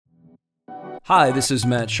Hi, this is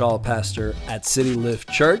Matt Shaw, pastor at City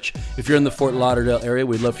Lift Church. If you're in the Fort Lauderdale area,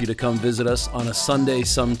 we'd love for you to come visit us on a Sunday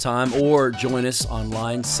sometime or join us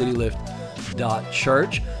online,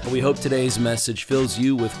 citylift.church. We hope today's message fills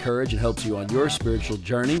you with courage and helps you on your spiritual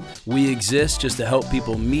journey. We exist just to help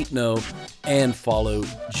people meet, know, and follow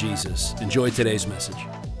Jesus. Enjoy today's message.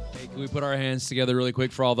 Hey, can we put our hands together really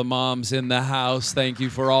quick for all the moms in the house? Thank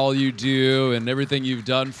you for all you do and everything you've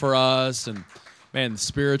done for us. And man,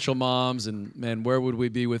 spiritual moms, and man, where would we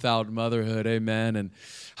be without motherhood? Amen. And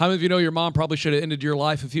how many of you know your mom probably should have ended your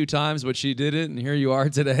life a few times, but she didn't, and here you are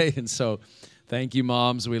today. And so thank you,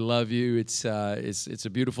 moms. We love you. It's a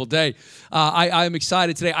beautiful day. I'm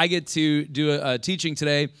excited today. I get to do a teaching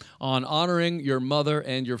today on honoring your mother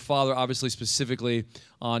and your father, obviously specifically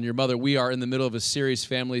on your mother. We are in the middle of a series,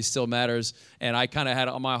 Family Still Matters, and I kind of had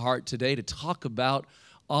it on my heart today to talk about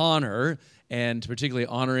honor, and particularly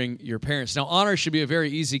honoring your parents. Now, honor should be a very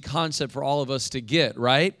easy concept for all of us to get,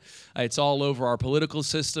 right? It's all over our political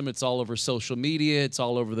system. It's all over social media. It's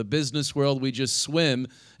all over the business world. We just swim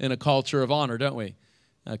in a culture of honor, don't we?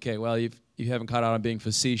 Okay, well, you haven't caught out on being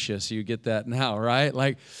facetious. You get that now, right?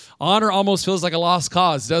 Like, honor almost feels like a lost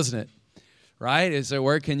cause, doesn't it? Right? So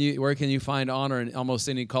where can you find honor in almost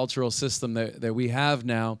any cultural system that we have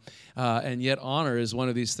now? And yet honor is one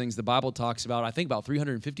of these things the Bible talks about, I think about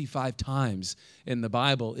 355 times in the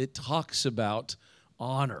Bible, it talks about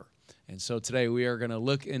honor. And so today we are going to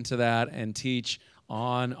look into that and teach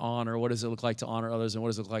on honor. What does it look like to honor others, and what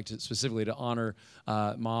does it look like specifically to honor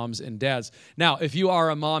moms and dads? Now, if you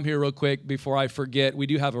are a mom here real quick, before I forget, we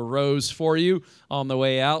do have a rose for you on the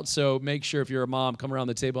way out. So make sure if you're a mom, come around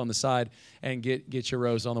the table on the side and get your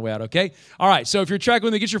rose on the way out, okay? All right, so if you're tracking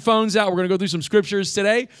with me, get your phones out. We're going to go through some scriptures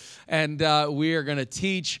today, and we are going to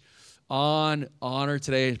teach on honor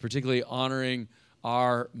today, particularly honoring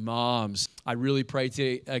our moms. I really pray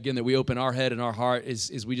today, again, that we open our head and our heart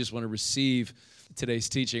as we just want to receive today's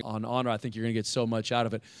teaching on honor. I think you're going to get so much out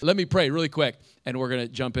of it. Let me pray really quick, and we're going to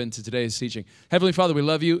jump into today's teaching. Heavenly Father, we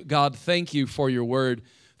love you. God, thank you for your word.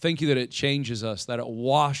 Thank you that it changes us, that it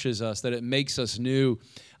washes us, that it makes us new.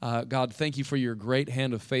 God, thank you for your great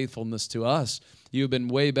hand of faithfulness to us. You have been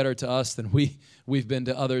way better to us than we've been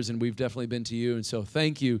to others, and we've definitely been to you. And so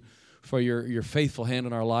thank you for your faithful hand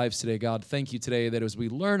in our lives today, God. Thank you today that as we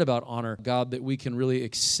learn about honor, God, that we can really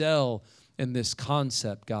excel in this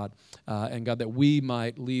concept, God. And God, that we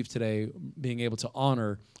might leave today being able to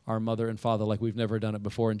honor our mother and father like we've never done it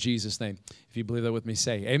before. In Jesus' name, if you believe that with me,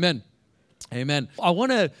 say amen. Amen. I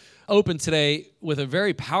want to open today with a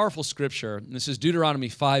very powerful scripture. This is Deuteronomy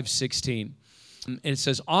 5:16. And it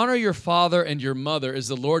says, honor your father and your mother as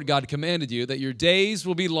the Lord God commanded you, that your days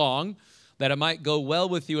will be long, that it might go well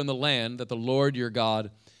with you in the land that the Lord your God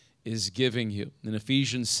is giving you. And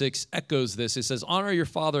Ephesians 6 echoes this. It says, honor your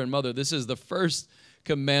father and mother. This is the first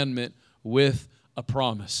commandment with a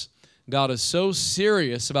promise. God is so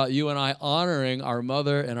serious about you and I honoring our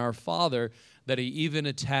mother and our father that he even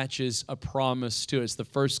attaches a promise to it. It's the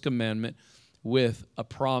first commandment with a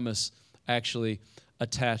promise actually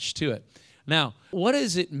attached to it. Now, what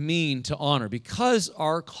does it mean to honor? Because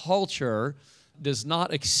our culture does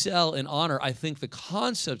not excel in honor, I think the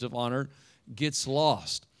concept of honor gets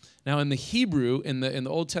lost. Now, in the Hebrew, in the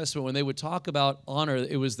Old Testament, when they would talk about honor,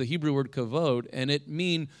 it was the Hebrew word kavod, and it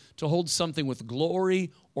mean to hold something with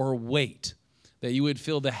glory or weight, that you would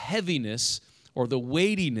feel the heaviness or the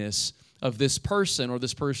weightiness of this person or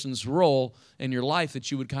this person's role in your life,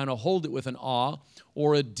 that you would kind of hold it with an awe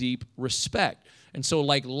or a deep respect. And so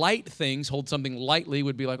like light things, hold something lightly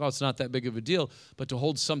would be like, oh, it's not that big of a deal. But to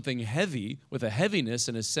hold something heavy with a heaviness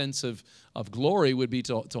and a sense of glory would be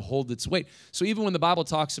to hold its weight. So even when the Bible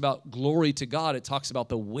talks about glory to God, it talks about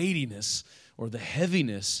the weightiness or the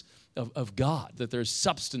heaviness of God, that there's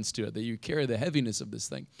substance to it, that you carry the heaviness of this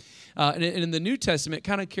thing. And in the New Testament, it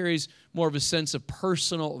kind of carries more of a sense of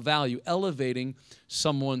personal value, elevating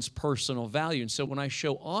someone's personal value. And so when I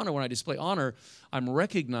show honor, when I display honor, I'm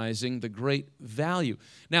recognizing the great value.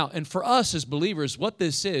 Now, and for us as believers, what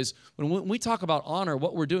this is, when we talk about honor,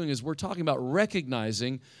 what we're doing is we're talking about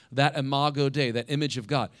recognizing that imago Dei, that image of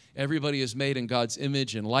God. Everybody is made in God's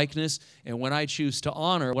image and likeness, and when I choose to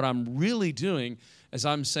honor, what I'm really doing is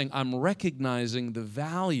I'm saying I'm recognizing the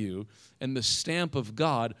value and the stamp of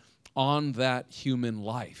God on that human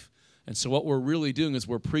life. And so what we're really doing is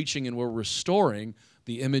we're preaching and we're restoring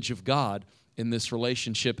the image of God in this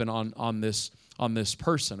relationship and on this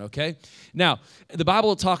person, okay? Now, the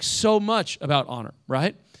Bible talks so much about honor,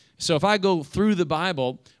 right? So if I go through the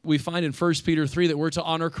Bible, we find in 1 Peter 3 that we're to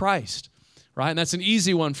honor Christ, right? And that's an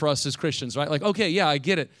easy one for us as Christians, right? Like, okay, yeah, I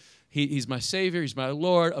get it. He's my Savior. He's my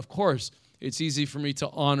Lord. Of course, it's easy for me to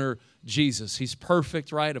honor Jesus. He's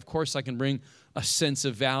perfect, right? Of course, I can bring a sense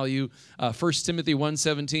of value. 1 Timothy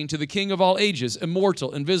 1:17, to the King of all ages,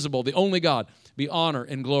 immortal, invisible, the only God, be honor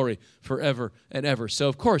and glory forever and ever. So,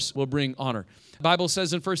 of course, we'll bring honor. The Bible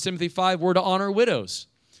says in 1 Timothy 5, we're to honor widows.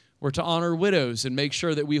 We're to honor widows and make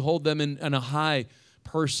sure that we hold them in a high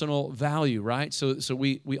personal value, right? So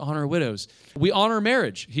we honor widows. We honor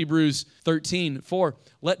marriage. Hebrews 13:4,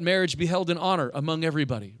 let marriage be held in honor among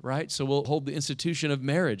everybody, right? So we'll hold the institution of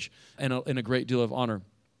marriage in a great deal of honor.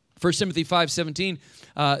 1 Timothy 5:17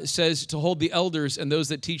 says to hold the elders and those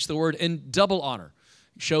that teach the word in double honor.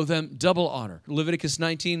 Show them double honor. Leviticus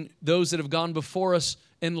 19, those that have gone before us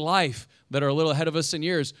in life, that are a little ahead of us in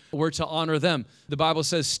years, we're to honor them. The Bible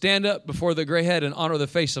says, stand up before the gray head and honor the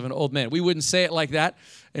face of an old man. We wouldn't say it like that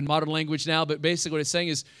in modern language now, but basically what it's saying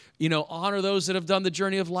is, honor those that have done the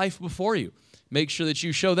journey of life before you. Make sure that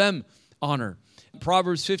you show them honor.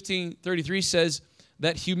 Proverbs 15:33 says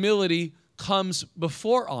that humility comes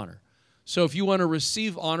before honor. So if you want to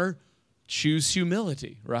receive honor, choose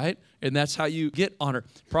humility, right? And that's how you get honor.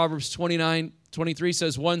 Proverbs 29:23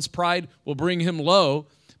 says, one's pride will bring him low,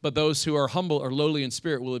 but those who are humble or lowly in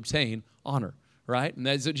spirit will obtain honor, right? And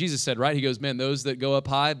that's what Jesus said, right? He goes, man, those that go up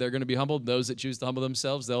high, they're going to be humbled. Those that choose to humble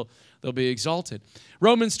themselves, they'll be exalted.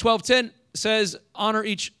 Romans 12:10 says, honor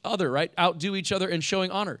each other, right? Outdo each other in showing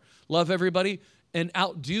honor. Love everybody and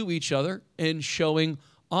outdo each other in showing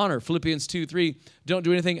honor. Philippians 2:3, don't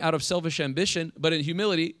do anything out of selfish ambition, but in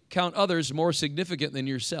humility, count others more significant than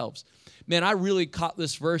yourselves. Man, I really caught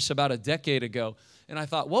this verse about a decade ago, and I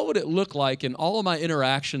thought, what would it look like in all of my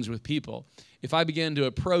interactions with people if I began to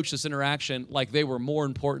approach this interaction like they were more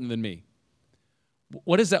important than me?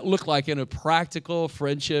 What does that look like in a practical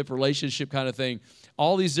friendship, relationship kind of thing?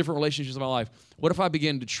 All these different relationships in my life. What if I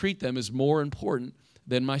began to treat them as more important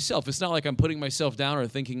than myself? It's not like I'm putting myself down or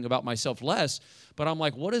thinking about myself less, but I'm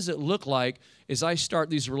like, what does it look like as I start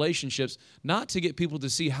these relationships, not to get people to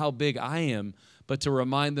see how big I am, but to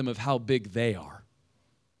remind them of how big they are,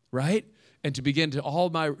 right? And to begin to all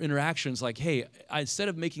my interactions like, hey, instead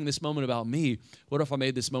of making this moment about me, what if I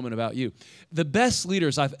made this moment about you? The best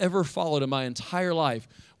leaders I've ever followed in my entire life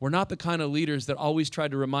were not the kind of leaders that always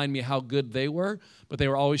tried to remind me how good they were, but they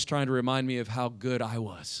were always trying to remind me of how good I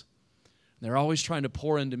was. They're always trying to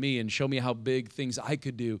pour into me and show me how big things I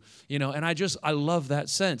could do, and I love that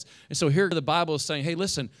sense. And so here the Bible is saying, hey,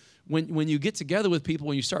 listen, when you get together with people,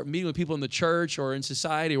 when you start meeting with people in the church or in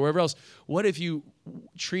society or wherever else, what if you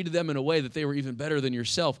treated them in a way that they were even better than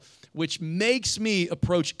yourself, which makes me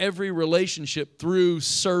approach every relationship through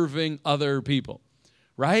serving other people,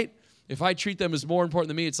 right? If I treat them as more important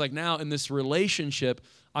than me, it's like now in this relationship,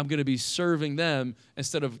 I'm going to be serving them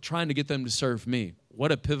instead of trying to get them to serve me.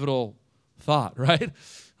 What a pivotal thought, right?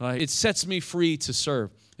 It sets me free to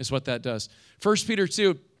serve is what that does. 1 Peter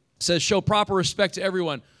 2 says, show proper respect to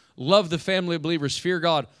everyone. Love the family of believers. Fear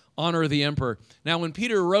God. Honor the emperor. Now, when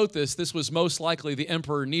Peter wrote this was most likely the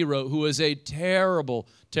Emperor Nero, who was a terrible,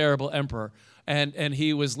 terrible emperor. And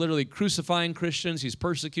he was literally crucifying Christians. He's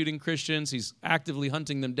persecuting Christians. He's actively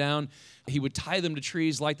hunting them down. He would tie them to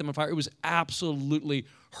trees, light them on fire. It was absolutely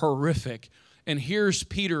horrific. And here's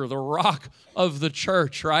Peter, the rock of the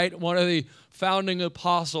church, right? One of the founding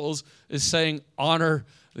apostles is saying, honor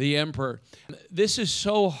the emperor. This is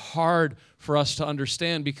so hard for us to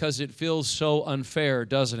understand because it feels so unfair,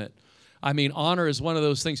 doesn't it? I mean, honor is one of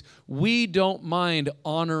those things. We don't mind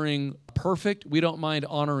honoring perfect. We don't mind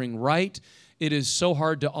honoring right. It is so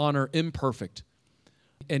hard to honor imperfect.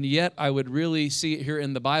 And yet, I would really see it here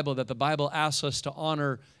in the Bible that the Bible asks us to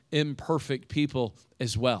honor imperfect people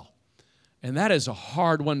as well. And that is a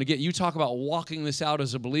hard one to get. You talk about walking this out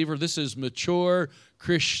as a believer. This is mature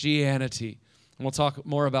Christianity. And we'll talk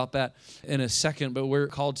more about that in a second, but we're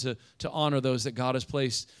called to honor those that God has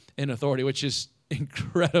placed in authority, which is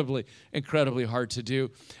incredibly, incredibly hard to do.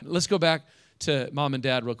 Let's go back to mom and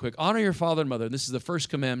dad real quick. Honor your father and mother. This is the first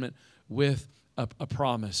commandment with a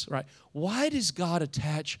promise, right? Why does God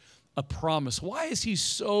attach a promise? Why is he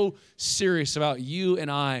so serious about you and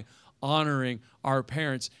I honoring our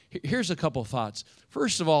parents? Here's a couple thoughts.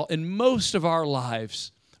 First of all, in most of our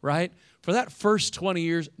lives, right, for that first 20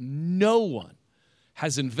 years, no one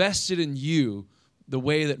has invested in you the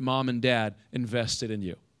way that mom and dad invested in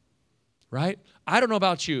you, right? I don't know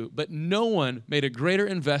about you, but no one made a greater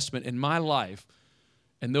investment in my life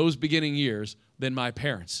in those beginning years than my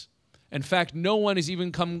parents. In fact, no one has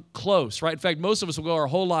even come close, right? In fact, most of us will go our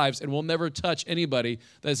whole lives and we'll never touch anybody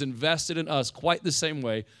that has invested in us quite the same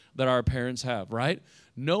way that our parents have, right?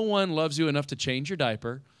 No one loves you enough to change your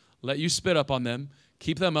diaper, let you spit up on them,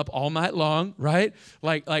 keep them up all night long, right?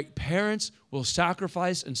 Like parents will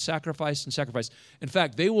sacrifice and sacrifice and sacrifice. In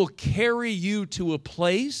fact, they will carry you to a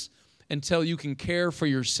place until you can care for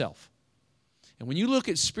yourself. And when you look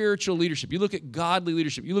at spiritual leadership, you look at godly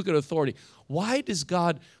leadership, you look at authority, why does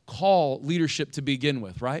God call leadership to begin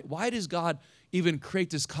with, right? Why does God even create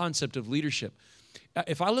this concept of leadership?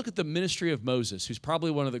 If I look at the ministry of Moses, who's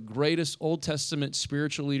probably one of the greatest Old Testament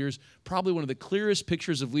spiritual leaders, probably one of the clearest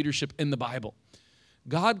pictures of leadership in the Bible,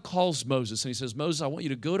 God calls Moses and he says, Moses, I want you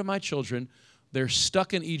to go to my children. They're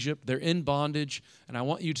stuck in Egypt. They're in bondage. And I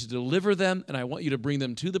want you to deliver them, and I want you to bring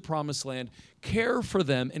them to the promised land, care for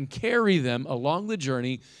them, and carry them along the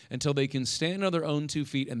journey until they can stand on their own 2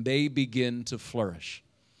 feet and they begin to flourish.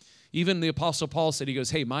 Even the Apostle Paul said, he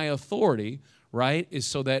goes, hey, my authority, right, is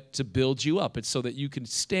so that to build you up. It's so that you can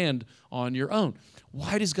stand on your own.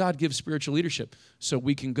 Why does God give spiritual leadership? So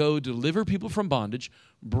we can go deliver people from bondage,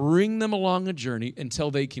 bring them along a journey until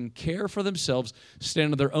they can care for themselves,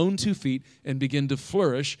 stand on their own 2 feet, and begin to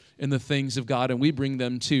flourish in the things of God, and we bring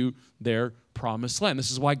them to their promised land.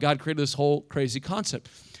 This is why God created this whole crazy concept.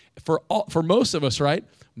 For most of us, right,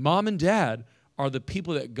 mom and dad are the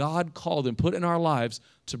people that God called and put in our lives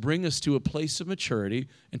to bring us to a place of maturity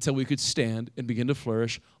until we could stand and begin to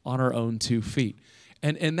flourish on our own 2 feet.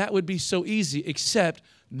 And that would be so easy, except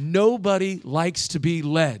nobody likes to be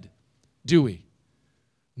led, do we?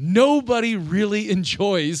 Nobody really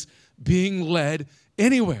enjoys being led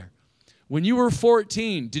anywhere. When you were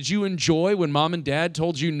 14, did you enjoy when mom and dad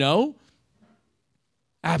told you no?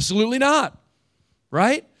 Absolutely not,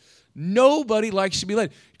 right? Nobody likes to be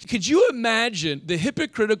led. Could you imagine the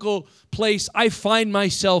hypocritical place I find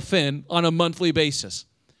myself in on a monthly basis?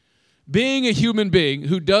 Being a human being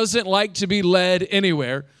who doesn't like to be led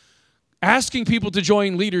anywhere, asking people to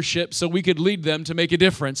join leadership so we could lead them to make a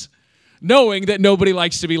difference, knowing that nobody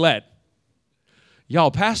likes to be led.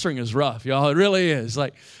 Y'all, pastoring is rough, y'all. It really is.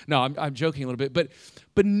 No, I'm joking a little bit,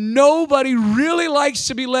 but nobody really likes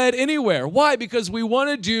to be led anywhere. Why? Because we want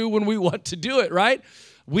to do when we want to do it, right?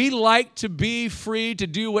 We like to be free to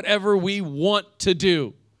do whatever we want to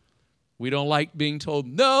do. We don't like being told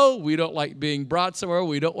no. We don't like being brought somewhere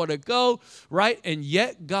we don't want to go, right? And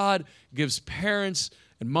yet God gives parents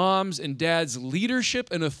and moms and dads leadership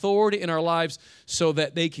and authority in our lives so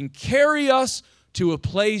that they can carry us to a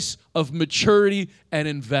place of maturity and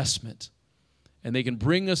investment. And they can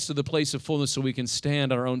bring us to the place of fullness so we can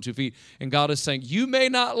stand on our own 2 feet. And God is saying, you may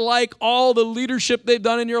not like all the leadership they've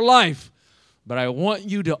done in your life, but I want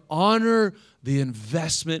you to honor the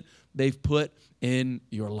investment they've put in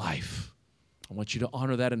your life. I want you to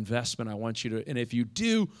honor that investment. I want you to, and if you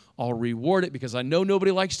do, I'll reward it because I know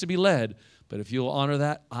nobody likes to be led, but if you'll honor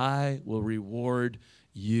that, I will reward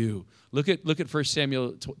you. Look at 1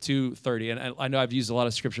 Samuel 2:30, and I know I've used a lot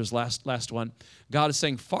of scriptures last one. God is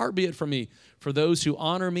saying, far be it from me, for those who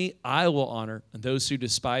honor me, I will honor, and those who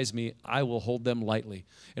despise me, I will hold them lightly.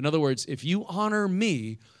 In other words, if you honor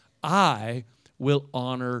me, I will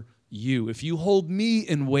honor you. If you hold me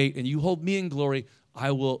in weight and you hold me in glory,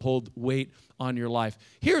 I will hold weight on your life.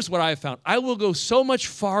 Here's what I have found. I will go so much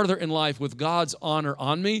farther in life with God's honor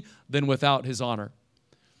on me than without his honor.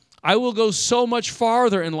 I will go so much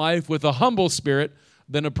farther in life with a humble spirit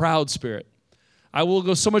than a proud spirit. I will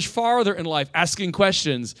go so much farther in life asking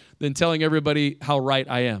questions than telling everybody how right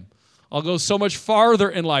I am. I'll go so much farther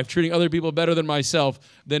in life treating other people better than myself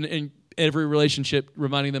than in every relationship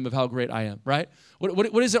reminding them of how great I am, right?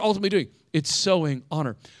 What is it ultimately doing? It's sowing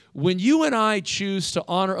honor. When you and I choose to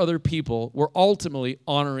honor other people, we're ultimately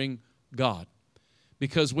honoring God.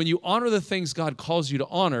 Because when you honor the things God calls you to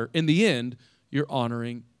honor, in the end, you're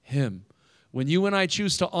honoring him. When you and I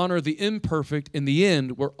choose to honor the imperfect, in the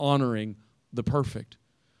end, we're honoring the perfect.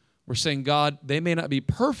 We're saying, God, they may not be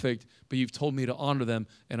perfect, but you've told me to honor them,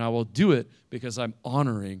 and I will do it because I'm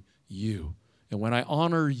honoring you. And when I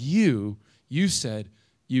honor you, you said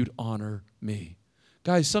you'd honor me.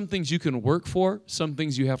 Guys, some things you can work for, some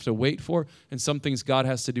things you have to wait for, and some things God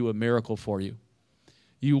has to do a miracle for you.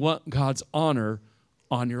 You want God's honor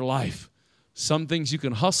on your life. Some things you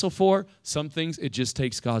can hustle for, some things it just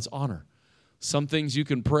takes God's honor. Some things you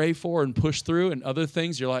can pray for and push through, and other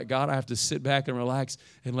things you're like, God, I have to sit back and relax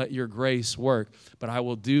and let your grace work. But I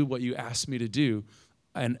will do what you asked me to do,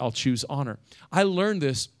 and I'll choose honor. I learned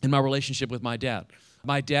this in my relationship with my dad.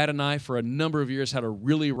 My dad and I, for a number of years, had a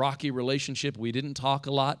really rocky relationship. We didn't talk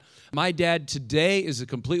a lot. My dad today is a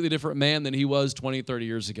completely different man than he was 20, 30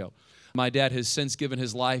 years ago. My dad has since given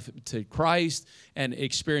his life to Christ and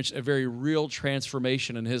experienced a very real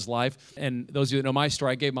transformation in his life. And those of you that know my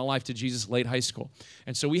story, I gave my life to Jesus late high school.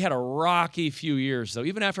 And so we had a rocky few years, though.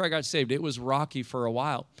 Even after I got saved, it was rocky for a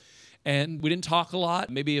while. And we didn't talk a lot,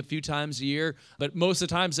 maybe a few times a year, but most of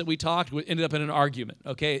the times that we talked, we ended up in an argument,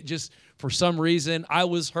 okay? It just, for some reason, I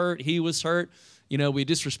was hurt, he was hurt. We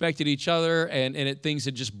disrespected each other, and things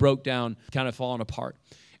had just broke down, kind of fallen apart.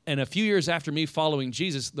 And a few years after me following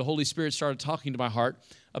Jesus, the Holy Spirit started talking to my heart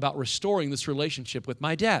about restoring this relationship with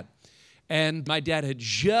my dad. And my dad had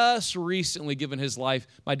just recently given his life.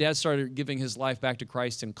 My dad started giving his life back to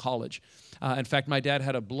Christ in college. In fact, my dad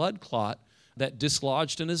had a blood clot that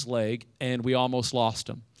dislodged in his leg, and we almost lost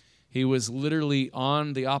him. He was literally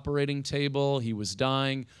on the operating table. He was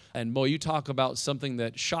dying. And boy, you talk about something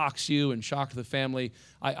that shocks you and shocked the family.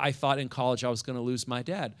 I thought in college I was going to lose my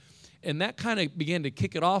dad. And that kind of began to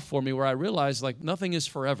kick it off for me, where I realized, nothing is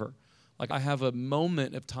forever. I have a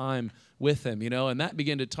moment of time with him, and that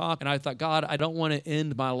began to talk. And I thought, God, I don't want to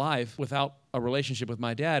end my life without a relationship with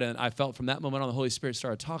my dad. And I felt from that moment on, the Holy Spirit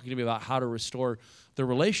started talking to me about how to restore the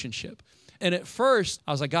relationship. And at first,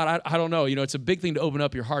 I was like, God, I don't know. It's a big thing to open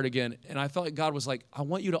up your heart again. And I felt like God was like, I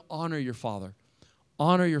want you to honor your father.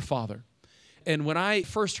 Honor your father. And when I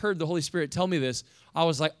first heard the Holy Spirit tell me this, I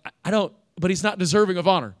was like, but he's not deserving of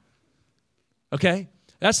honor. Okay?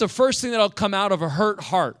 That's the first thing that'll come out of a hurt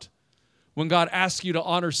heart. When God asks you to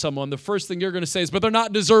honor someone, the first thing you're going to say is, but they're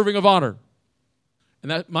not deserving of honor. And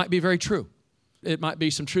that might be very true. It might be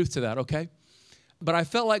some truth to that, okay? But I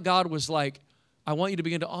felt like God was like, I want you to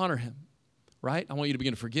begin to honor him. Right? I want you to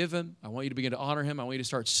begin to forgive him. I want you to begin to honor him. I want you to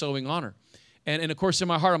start sowing honor. And of course, in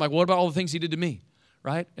my heart, I'm like, what about all the things he did to me?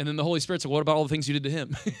 Right? And then the Holy Spirit's like, what about all the things you did to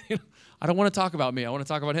him? I don't want to talk about me. I want to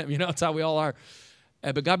talk about him. That's how we all are.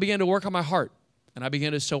 But God began to work on my heart, and I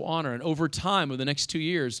began to sow honor. And over time, over the next 2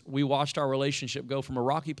 years, we watched our relationship go from a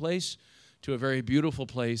rocky place to a very beautiful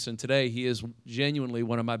place. And today, he is genuinely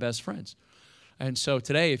one of my best friends. And so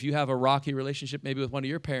today, if you have a rocky relationship, maybe with one of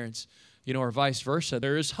your parents, or vice versa,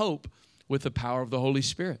 there is hope with the power of the Holy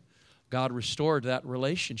Spirit. God restored that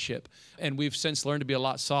relationship. And we've since learned to be a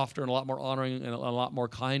lot softer and a lot more honoring and a lot more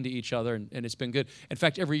kind to each other, and it's been good. In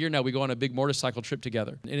fact, every year now we go on a big motorcycle trip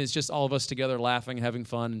together. And it's just all of us together laughing and having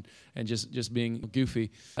fun and just being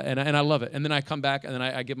goofy. And I love it. And then I come back and then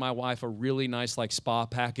I give my wife a really nice spa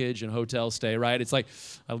package and hotel stay, right? It's like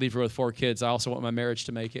I leave her with 4 kids. I also want my marriage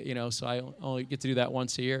to make it, so I only get to do that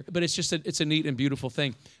once a year. But it's just it's a neat and beautiful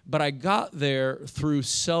thing. But I got there through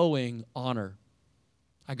sowing honor.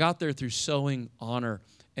 I got there through sowing honor.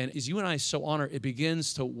 And as you and I sow honor, it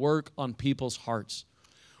begins to work on people's hearts.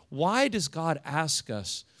 Why does God ask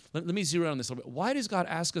us, let me zero in on this a little bit. Why does God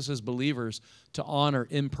ask us as believers to honor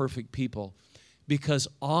imperfect people? Because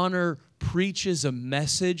honor preaches a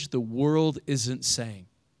message the world isn't saying.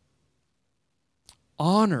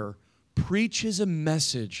 Honor preaches a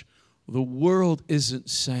message the world isn't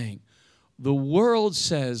saying. The world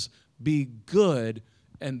says, be good,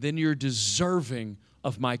 and then you're deserving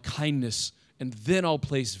of my kindness, and then I'll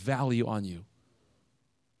place value on you.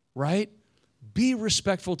 Right? Be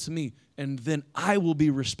respectful to me, and then I will be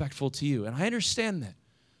respectful to you. And I understand that.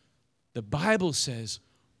 The Bible says,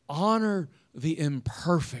 honor the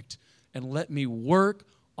imperfect, and let me work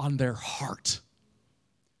on their heart.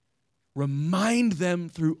 Remind them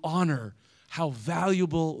through honor how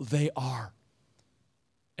valuable they are.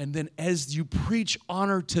 And then as you preach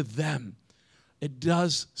honor to them, it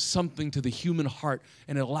does something to the human heart,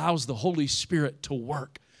 and it allows the Holy Spirit to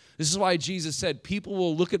work. This is why Jesus said, people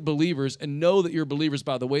will look at believers and know that you're believers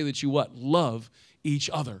by the way that you what? Love each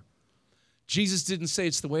other. Jesus didn't say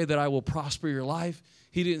it's the way that I will prosper your life.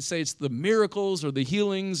 He didn't say it's the miracles or the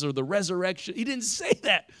healings or the resurrection. He didn't say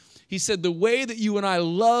that. He said the way that you and I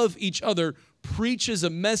love each other preaches a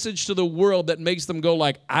message to the world that makes them go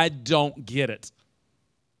like, I don't get it.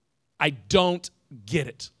 I don't get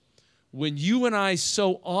it. When you and I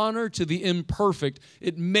sow honor to the imperfect,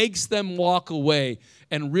 it makes them walk away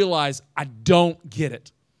and realize, I don't get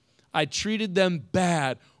it. I treated them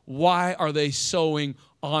bad. Why are they sowing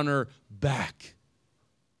honor back?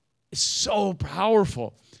 It's so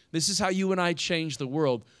powerful. This is how you and I change the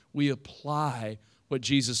world. We apply what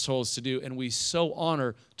Jesus told us to do, and we sow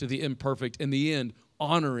honor to the imperfect. In the end,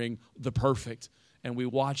 honoring the perfect. And we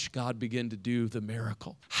watch God begin to do the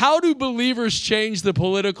miracle. How do believers change the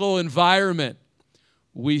political environment?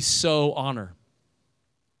 We sow honor.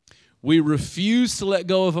 We refuse to let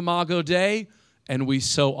go of Imago Dei, and we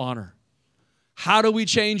sow honor. How do we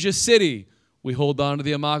change a city? We hold on to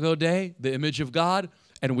the Imago Dei, the image of God,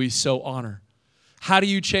 and we sow honor. How do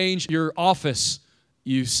you change your office?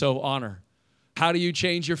 You sow honor. How do you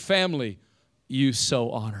change your family? You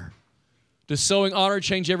sow honor. Does sowing honor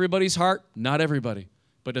change everybody's heart? Not everybody.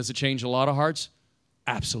 But does it change a lot of hearts?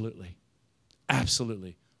 Absolutely.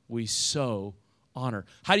 Absolutely. We sow honor.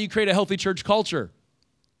 How do you create a healthy church culture?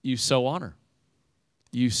 you sow honor.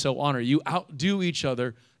 You sow honor. You outdo each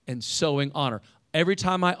other in sowing honor. Every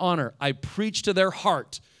time I honor, I preach to their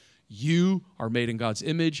heart, you are made in God's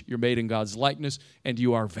image, you're made in God's likeness, and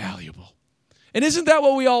you are valuable. And isn't that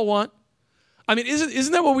what we all want? I mean,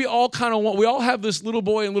 isn't that what we all kind of want? We all have this little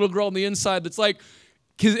boy and little girl on the inside that's like,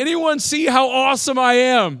 can anyone see how awesome I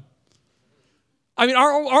am? I mean,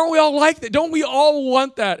 aren't we all like that? Don't we all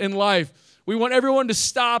want that in life? We want everyone to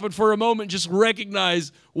stop and for a moment just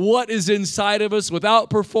recognize what is inside of us without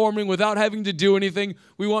performing, without having to do anything.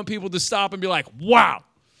 We want people to stop and be like, wow,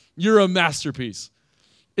 you're a masterpiece.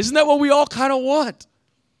 Isn't that what we all kind of want?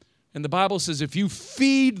 And the Bible says, if you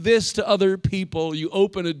feed this to other people, you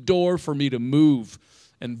open a door for me to move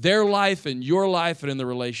in their life and your life and in the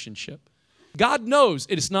relationship. God knows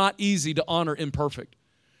it's not easy to honor imperfect.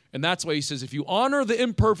 And that's why he says, if you honor the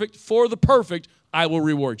imperfect for the perfect, I will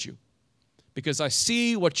reward you. Because I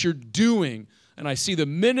see what you're doing, and I see the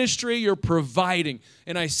ministry you're providing,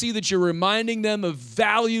 and I see that you're reminding them of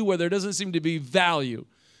value where there doesn't seem to be value.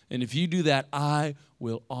 And if you do that, I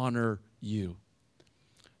will honor you.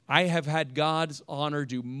 I have had God's honor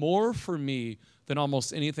do more for me than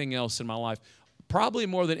almost anything else in my life. Probably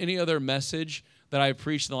more than any other message that I've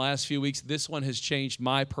preached in the last few weeks. This one has changed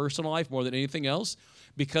my personal life more than anything else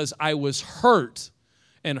because I was hurt,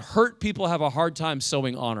 and hurt people have a hard time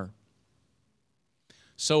sowing honor.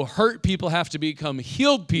 So hurt people have to become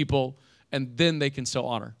healed people, and then they can sow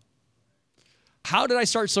honor. How did I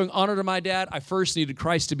start sowing honor to my dad? I first needed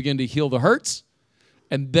Christ to begin to heal the hurts,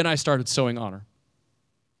 and then I started sowing honor.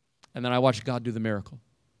 And then I watched God do the miracle.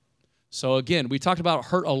 So again, we talked about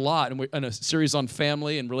hurt a lot in a series on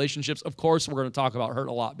family and relationships. Of course, we're going to talk about hurt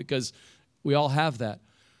a lot because we all have that.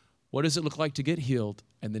 What does it look like to get healed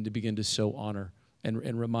and then to begin to sow honor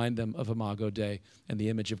and remind them of Imago Dei and the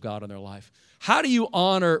image of God in their life? How do you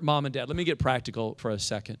honor mom and dad? Let me get practical for a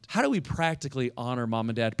second. How do we practically honor mom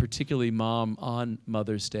and dad, particularly mom on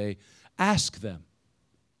Mother's Day? Ask them.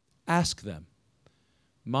 Ask them.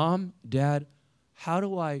 Mom, Dad, how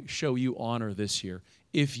do I show you honor this year?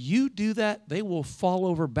 If you do that, they will fall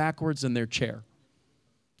over backwards in their chair.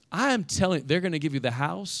 I am telling you, they're going to give you the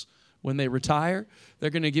house when they retire. They're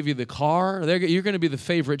going to give you the car. You're going to be the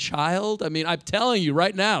favorite child. I mean, I'm telling you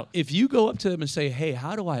right now, if you go up to them and say, hey,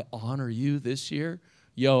 how do I honor you this year?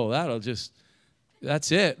 Yo,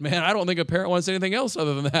 that's it, man. I don't think a parent wants anything else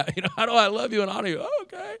other than that. How do I love you and honor you? Oh,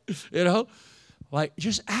 okay. Like,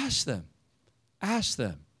 just ask them. Ask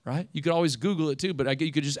them. Right? You could always Google it too, but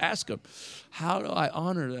you could just ask them, how do I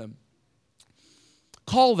honor them?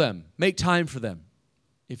 Call them. Make time for them.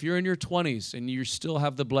 If you're in your 20s and you still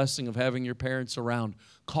have the blessing of having your parents around,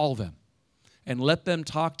 call them and let them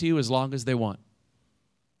talk to you as long as they want.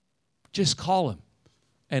 Just call them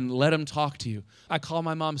and let them talk to you. I call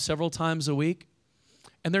my mom several times a week,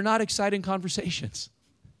 and they're not exciting conversations.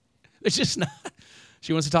 It's just not.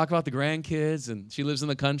 She wants to talk about the grandkids, and she lives in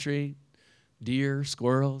the country. Deer,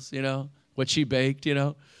 squirrels, what she baked,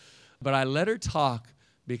 But I let her talk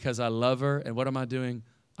because I love her, and what am I doing?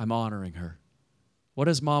 I'm honoring her. What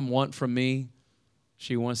does mom want from me?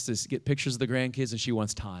 She wants to get pictures of the grandkids, and she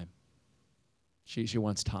wants time. She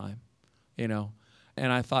wants time, And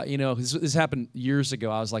I thought, this happened years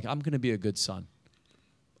ago. I was like, I'm going to be a good son.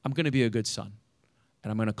 I'm going to be a good son.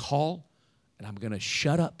 And I'm going to call, and I'm going to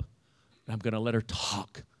shut up, and I'm going to let her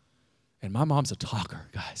talk. And my mom's a talker,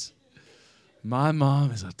 guys. My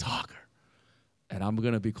mom is a talker, and I'm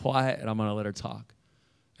going to be quiet, and I'm going to let her talk,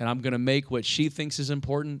 and I'm going to make what she thinks is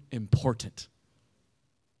important.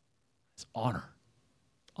 It's honor.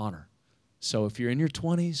 So if you're in your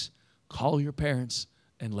 20s, call your parents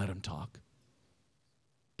and let them talk.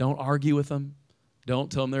 Don't argue with them.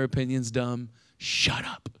 Don't tell them their opinion's dumb. Shut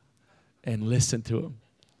up and listen to them.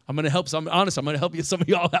 I'm going to help some of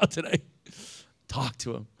y'all out today. Talk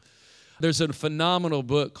to them. There's a phenomenal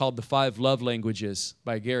book called The 5 Love Languages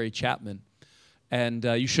by Gary Chapman, and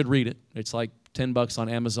you should read it. It's like $10 on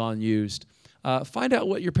Amazon used. Find out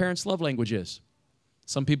what your parents' love language is.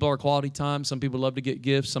 Some people are quality time. Some people love to get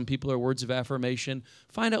gifts. Some people are words of affirmation.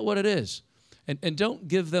 Find out what it is, and don't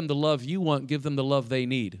give them the love you want. Give them the love they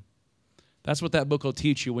need. That's what that book will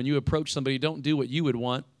teach you. When you approach somebody, don't do what you would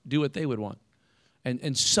want. Do what they would want,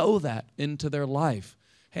 and sow that into their life.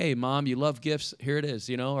 Hey, Mom, you love gifts. Here it is,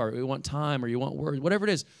 or you want time, or you want words, whatever it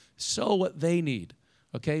is. Sow what they need,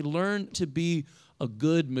 okay? Learn to be a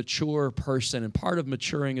good, mature person, and part of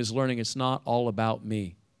maturing is learning it's not all about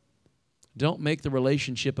me. Don't make the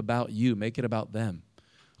relationship about you. Make it about them.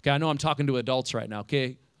 Okay, I know I'm talking to adults right now,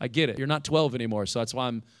 okay? I get it. You're not 12 anymore, so that's why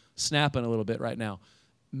I'm snapping a little bit right now.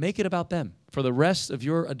 Make it about them. For the rest of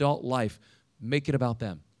your adult life, make it about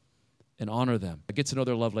them. and honor them. Get to know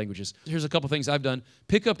their love languages. Here's a couple things I've done.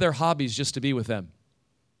 Pick up their hobbies just to be with them.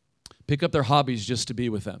 Pick up their hobbies just to be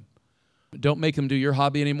with them. Don't make them do your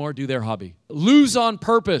hobby anymore. Do their hobby. Lose on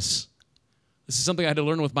purpose. This is something I had to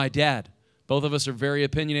learn with my dad. Both of us are very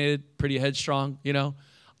opinionated, pretty headstrong,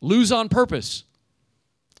 Lose on purpose.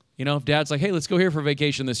 If dad's like, hey, let's go here for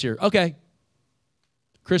vacation this year. Okay.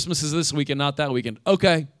 Christmas is this weekend, not that weekend.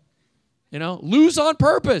 Okay. Lose on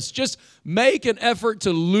purpose. Just make an effort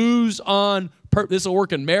to lose on purpose. This will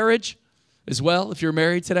work in marriage as well if you're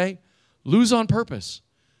married today. Lose on purpose.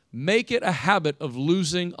 Make it a habit of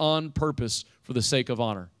losing on purpose for the sake of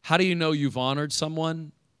honor. How do you know you've honored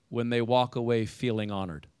someone? When they walk away feeling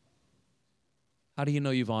honored. How do you know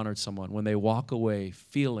you've honored someone? When they walk away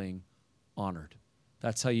feeling honored.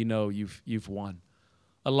 That's how you know you've won.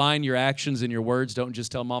 Align your actions and your words. Don't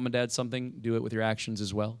just tell mom and dad something. Do it with your actions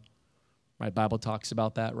as well. Right? Bible talks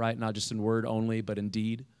about that, right? Not just in word only, but in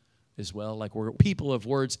deed as well. Like we're people of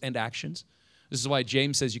words and actions. This is why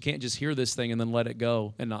James says you can't just hear this thing and then let it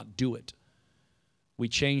go and not do it. We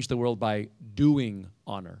change the world by doing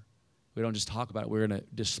honor. We don't just talk about it. We're going to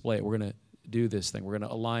display it. We're going to do this thing. We're going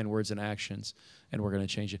to align words and actions, and we're going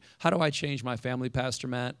to change it. How do I change my family, Pastor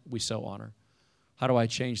Matt? We so honor. How do I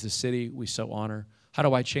change the city? We so honor. How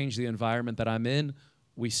do I change the environment that I'm in?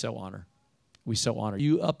 We so honor. We so honor.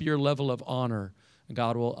 You up your level of honor, and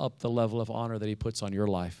God will up the level of honor that he puts on your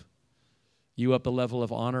life. You up the level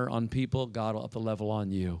of honor on people, God will up the level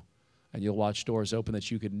on you. And you'll watch doors open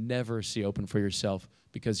that you could never see open for yourself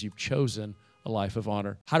because you've chosen a life of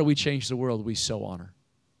honor. How do we change the world? We so honor.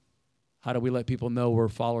 How do we let people know we're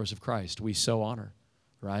followers of Christ? We so honor,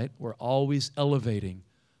 right? We're always elevating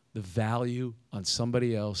the value on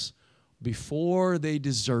somebody else before they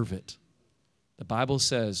deserve it. The Bible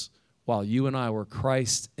says, while you and I were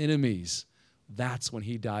Christ's enemies, that's when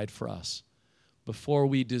he died for us. Before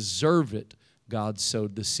we deserve it, God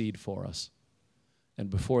sowed the seed for us.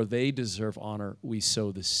 And before they deserve honor, we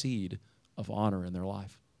sow the seed of honor in their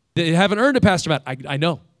life. They haven't earned it, Pastor Matt. I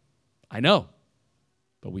know.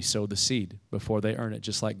 But we sow the seed before they earn it,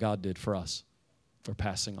 just like God did for us, for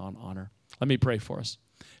passing on honor. Let me pray for us.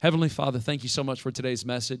 Heavenly Father, thank you so much for today's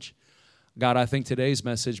message. God, I think today's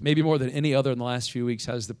message, maybe more than any other in the last few weeks,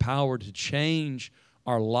 has the power to change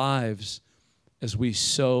our lives as we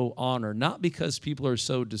sow honor. Not because people are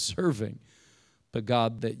so deserving, but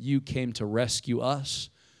God, that you came to rescue us,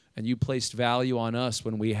 and you placed value on us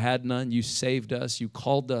when we had none. You saved us. You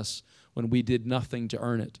called us when we did nothing to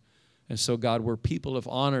earn it. And so, God, we're people of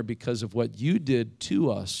honor because of what you did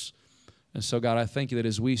to us. And so, God, I thank you that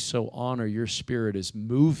as we so honor, your Spirit is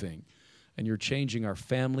moving, and you're changing our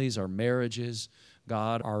families, our marriages,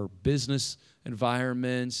 God, our business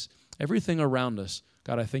environments, everything around us.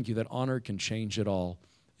 God, I thank you that honor can change it all.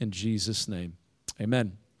 In Jesus' name,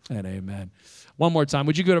 amen and amen. One more time.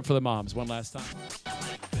 Would you give it up for the moms one last time?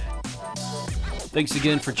 Thanks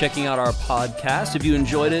again for checking out our podcast. If you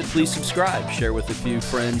enjoyed it, please subscribe, share with a few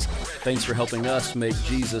friends. Thanks for helping us make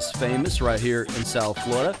Jesus famous right here in South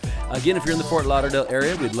Florida. Again, if you're in the Fort Lauderdale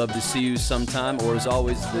area, we'd love to see you sometime, or as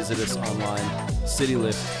always, visit us online,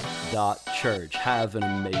 citylift.church. Have an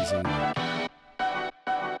amazing week.